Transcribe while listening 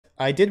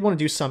I did want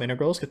to do some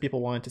integrals because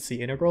people wanted to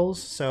see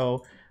integrals.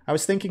 So I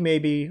was thinking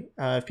maybe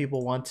if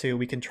people want to,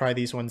 we can try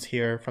these ones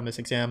here from this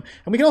exam.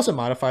 And we can also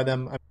modify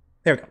them.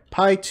 There we go.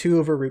 Pi 2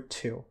 over root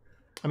 2.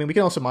 I mean, we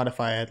can also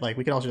modify it. Like,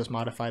 we can also just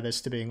modify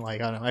this to being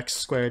like, I don't know, x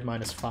squared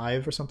minus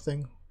 5 or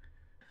something.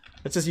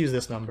 Let's just use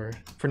this number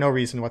for no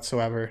reason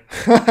whatsoever.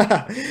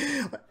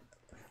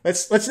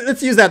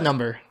 let's use that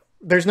number.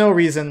 There's no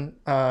reason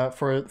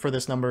for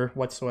this number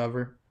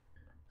whatsoever.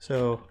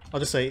 So I'll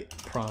just say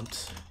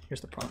prompt.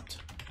 Here's the prompt.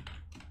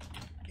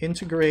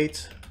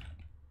 Integrate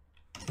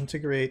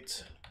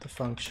the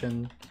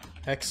function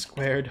x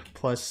squared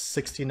plus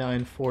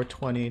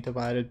 69,420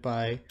 divided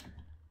by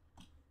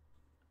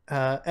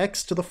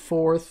x to the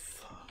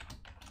 4th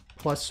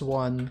plus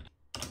 1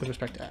 with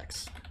respect to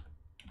x.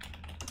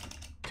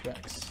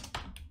 2x.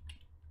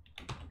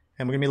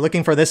 And we're going to be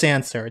looking for this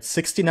answer. It's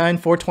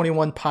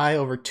 69,421 pi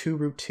over 2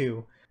 root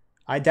 2.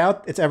 I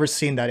doubt it's ever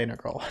seen that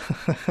integral.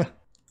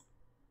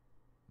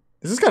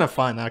 This is kind of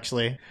fun,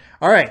 actually.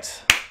 All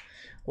right.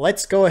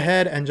 Let's go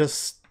ahead and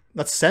just...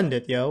 Let's send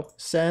it, yo.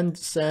 Send.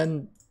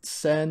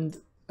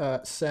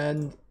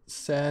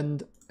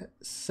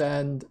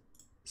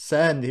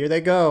 Here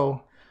they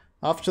go.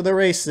 Off to the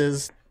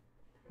races.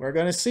 We're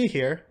gonna see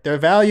here. Their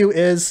value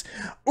is...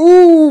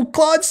 Ooh!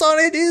 Claude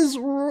Sonnet is...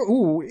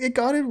 Ooh, it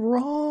got it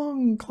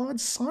wrong.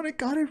 Claude Sonnet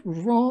got it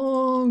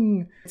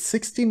wrong.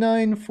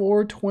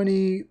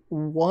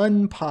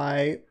 69,421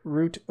 pi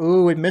root...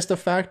 Ooh, it missed a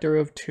factor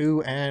of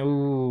 2 and...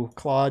 Ooh,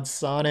 Claude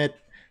Sonnet.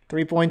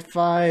 3.5.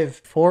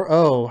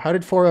 4.0. How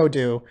did 4.0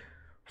 do?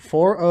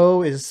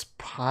 4.0 is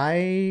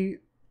pi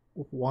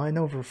 1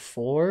 over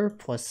 4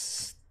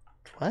 plus...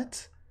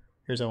 What?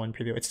 Here's O1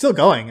 preview. It's still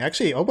going.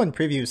 Actually, O1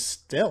 preview is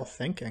still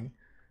thinking.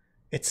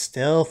 It's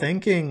still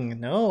thinking.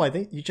 No, I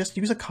think you just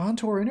use a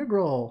contour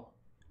integral.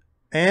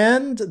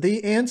 And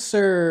the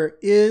answer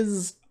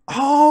is...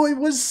 Oh, it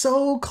was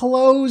so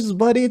close,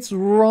 but it's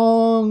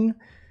wrong.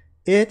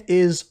 It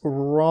is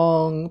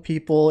wrong,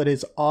 people. It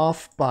is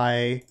off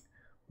by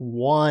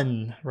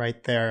 1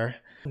 right there.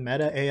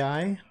 Meta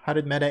AI? How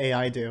did Meta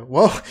AI do?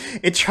 Well,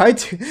 it tried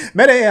to...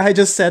 Meta AI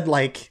just said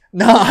like,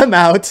 nah, I'm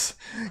out.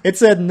 It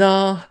said,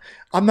 nah,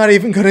 I'm not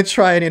even going to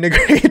try and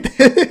integrate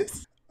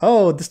this.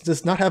 Oh, this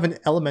does not have an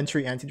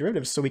elementary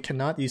antiderivative, so we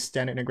cannot use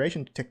standard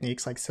integration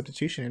techniques like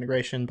substitution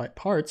integration by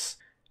parts.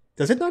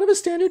 Does it not have a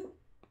standard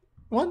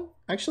one,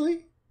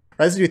 actually?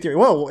 Residue theory.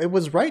 Whoa, it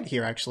was right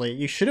here, actually.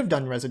 You should have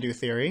done residue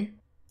theory.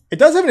 It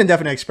does have an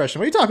indefinite expression.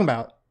 What are you talking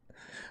about?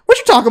 What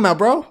you talking about,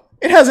 bro?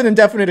 It has an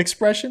indefinite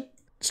expression.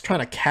 Just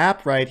trying to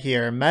cap right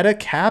here. Meta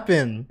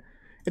capping.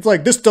 It's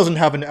like, this doesn't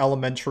have an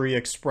elementary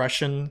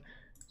expression.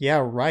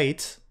 Yeah,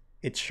 right.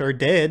 It sure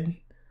did.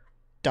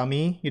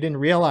 Dummy. You didn't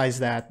realize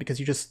that because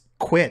you just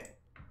quit.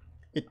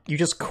 You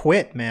just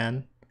quit,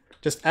 man.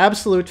 Just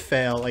absolute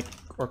fail, like,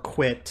 or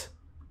quit.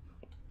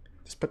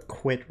 Just put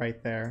quit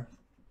right there.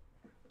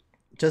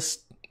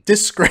 Just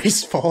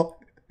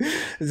disgraceful.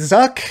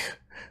 Zuck.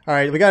 All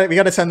right, we got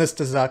to send this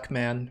to Zuck,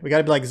 man. We got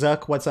to be like,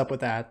 Zuck, what's up with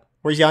that?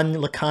 Where's Jan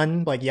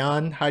LeCun? Like,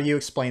 Jan, how do you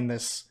explain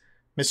this?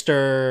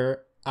 Mr.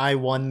 I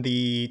won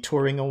the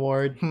Turing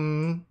Award.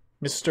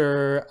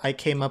 Mr. I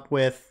came up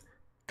with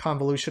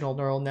convolutional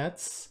neural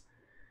nets.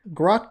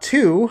 Grok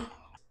 2.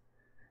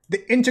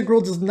 The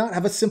integral does not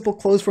have a simple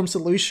closed form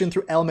solution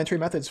through elementary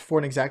methods for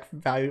an exact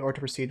value or to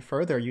proceed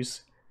further.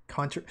 Use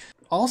contour.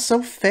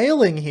 Also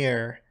failing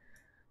here.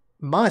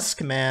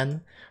 Musk,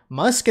 man.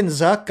 Musk and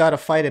Zuck gotta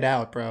fight it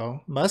out,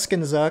 bro. Musk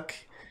and Zuck,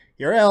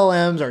 your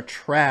LLMs are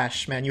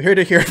trash, man. You heard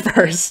it here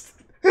first.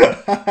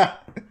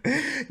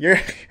 Your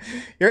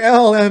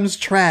LLM's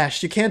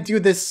trash. You can't do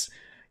this.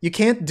 You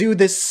can't do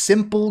this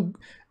simple,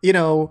 you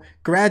know,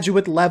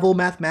 graduate level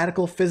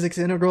mathematical physics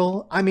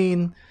integral. I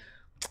mean,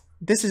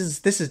 this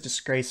is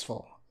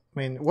disgraceful. I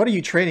mean, what are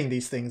you training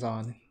these things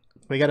on?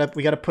 We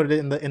gotta put it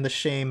in the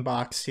shame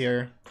box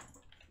here.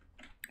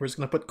 We're just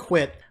gonna put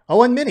quit.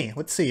 O1 Mini.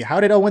 Let's see. How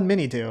did O1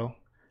 Mini do?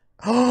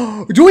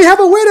 Oh, do we have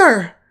a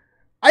winner?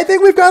 I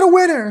think we've got a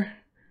winner.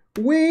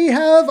 We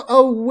have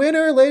a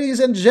winner, ladies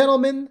and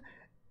gentlemen.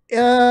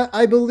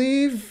 I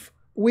believe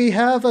we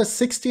have a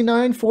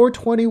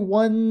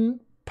 69,421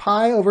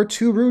 pi over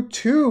 2 root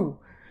 2.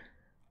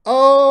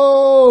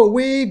 Oh,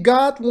 we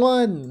got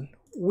one.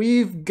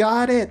 We've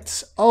got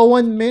it.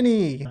 O1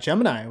 Mini.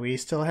 Gemini. We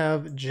still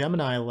have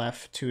Gemini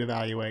left to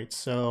evaluate.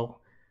 So,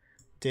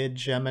 did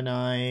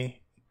Gemini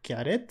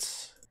get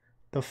it?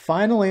 The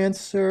final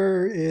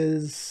answer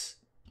is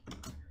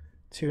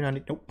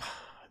 290. Nope.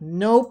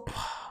 Nope.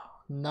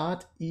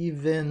 Not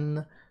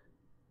even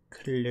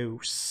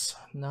close.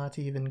 Not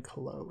even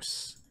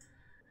close.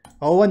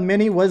 O1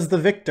 Mini was the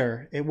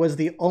victor. It was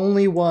the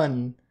only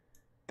one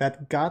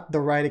that got the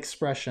right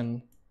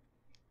expression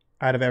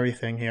out of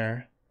everything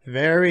here.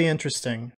 Very interesting.